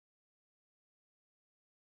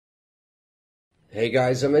Hey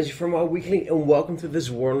guys, I'm Ezzy from Weekly and welcome to this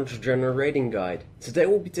Warlord General rating guide. Today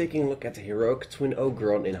we'll be taking a look at the heroic twin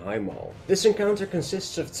Ogron in Highmaul. This encounter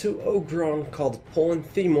consists of two Ogron called Pol and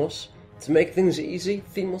Themos. To make things easy,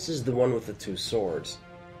 Themos is the one with the two swords.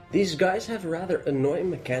 These guys have a rather annoying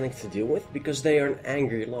mechanic to deal with because they are an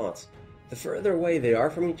angry lot. The further away they are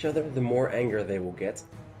from each other, the more anger they will get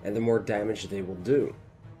and the more damage they will do.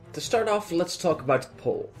 To start off, let's talk about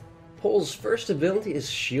Pol. Pol's first ability is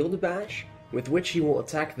Shield Bash, with which he will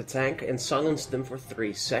attack the tank and silence them for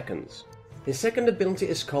 3 seconds. His second ability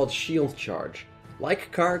is called Shield Charge.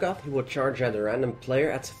 Like Kargoth, he will charge at a random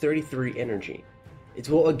player at 33 energy. It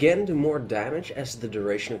will again do more damage as the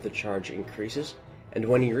duration of the charge increases, and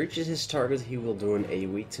when he reaches his target he will do an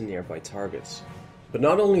AoE to nearby targets. But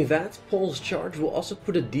not only that, Pol's charge will also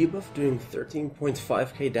put a debuff doing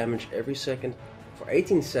 13.5k damage every second for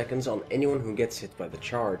 18 seconds on anyone who gets hit by the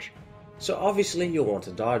charge. So obviously you'll want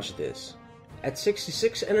to dodge this. At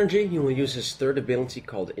 66 energy, he will use his third ability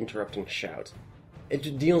called Interrupting Shout.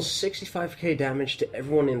 It deals 65k damage to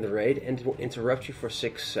everyone in the raid and it will interrupt you for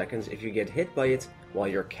 6 seconds if you get hit by it while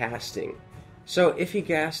you're casting. So if he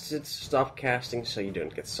casts it, stop casting so you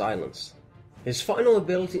don't get silenced. His final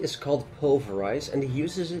ability is called Pulverize and he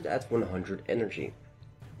uses it at 100 energy.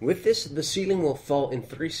 With this, the ceiling will fall in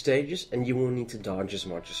 3 stages and you will need to dodge as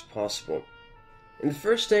much as possible. In the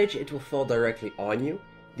first stage, it will fall directly on you,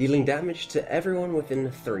 dealing damage to everyone within a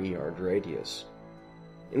 3-yard radius.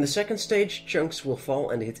 In the second stage, chunks will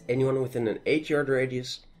fall and hit anyone within an 8-yard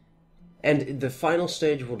radius, and the final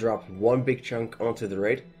stage will drop one big chunk onto the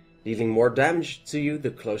raid, dealing more damage to you the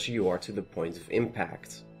closer you are to the point of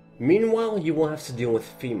impact. Meanwhile, you will have to deal with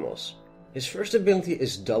Themos. His first ability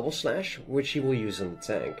is Double Slash, which he will use on the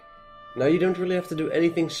tank. Now you don't really have to do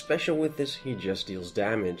anything special with this, he just deals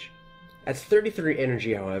damage. At 33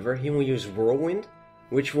 energy, however, he will use Whirlwind,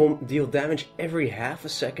 which will deal damage every half a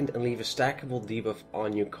second and leave a stackable debuff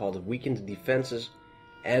on you called Weakened Defenses,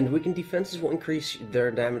 and Weakened Defenses will increase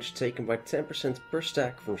their damage taken by 10% per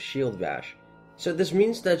stack from Shield Bash. So this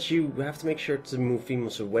means that you have to make sure to move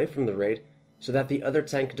Themos away from the raid so that the other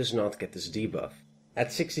tank does not get this debuff.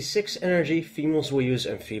 At 66 energy, Themos will use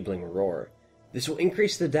Enfeebling Roar. This will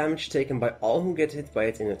increase the damage taken by all who get hit by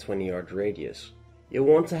it in a 20-yard radius. You'll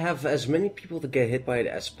want to have as many people to get hit by it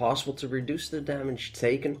as possible to reduce the damage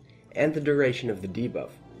taken and the duration of the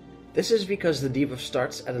debuff. This is because the debuff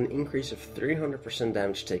starts at an increase of 300%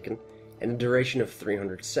 damage taken and a duration of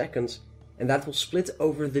 300 seconds, and that will split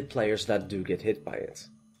over the players that do get hit by it.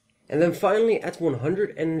 And then finally, at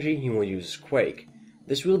 100 energy, he will use Quake.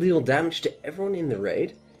 This will deal damage to everyone in the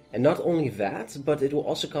raid, and not only that, but it will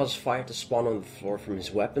also cause fire to spawn on the floor from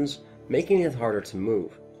his weapons, making it harder to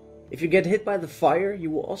move. If you get hit by the fire, you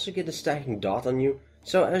will also get a stacking dot on you,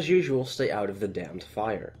 so as usual stay out of the damned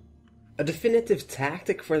fire. A definitive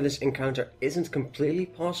tactic for this encounter isn't completely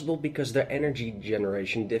possible because their energy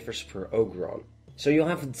generation differs per Ogron, so you'll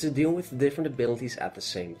have to deal with different abilities at the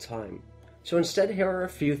same time. So instead, here are a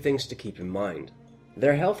few things to keep in mind.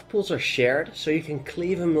 Their health pools are shared, so you can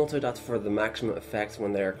cleave a multidot for the maximum effect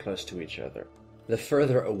when they are close to each other. The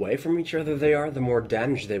further away from each other they are, the more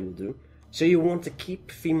damage they will do, so you want to keep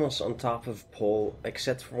Themos on top of Pol,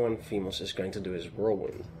 except for when Themos is going to do his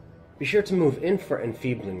Whirlwind. Be sure to move in for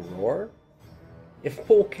Enfeebling Roar. If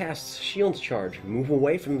Pol casts Shield Charge, move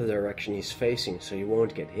away from the direction he's facing so you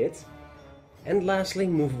won't get hit. And lastly,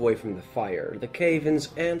 move away from the fire, the cave-ins,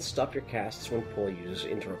 and stop your casts when Pol uses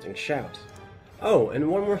Interrupting Shout. Oh, and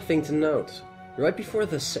one more thing to note. Right before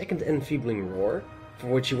the second Enfeebling Roar, for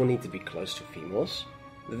which you will need to be close to Themos,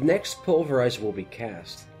 the next Pulverize will be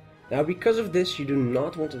cast. Now because of this, you do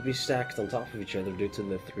not want to be stacked on top of each other due to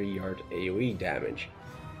the 3-yard AoE damage.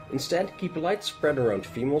 Instead, keep a light spread around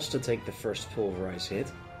Themos to take the first Pulverize hit,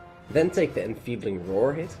 then take the Enfeebling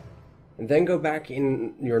Roar hit, and then go back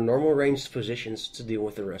in your normal ranged positions to deal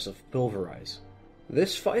with the rest of Pulverize.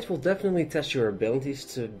 This fight will definitely test your abilities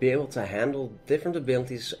to be able to handle different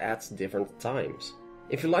abilities at different times.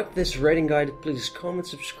 If you liked this rating guide, please comment,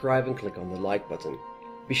 subscribe and click on the like button.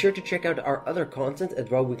 Be sure to check out our other content at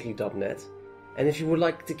wowweekly.net, and if you would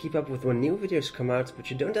like to keep up with when new videos come out but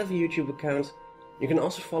you don't have a YouTube account, you can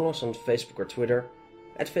also follow us on Facebook or Twitter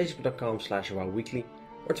at facebook.com/wowweekly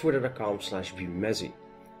or twitter.com/viewmezzy.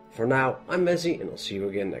 For now, I'm Mezzy and I'll see you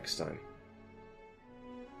again next time.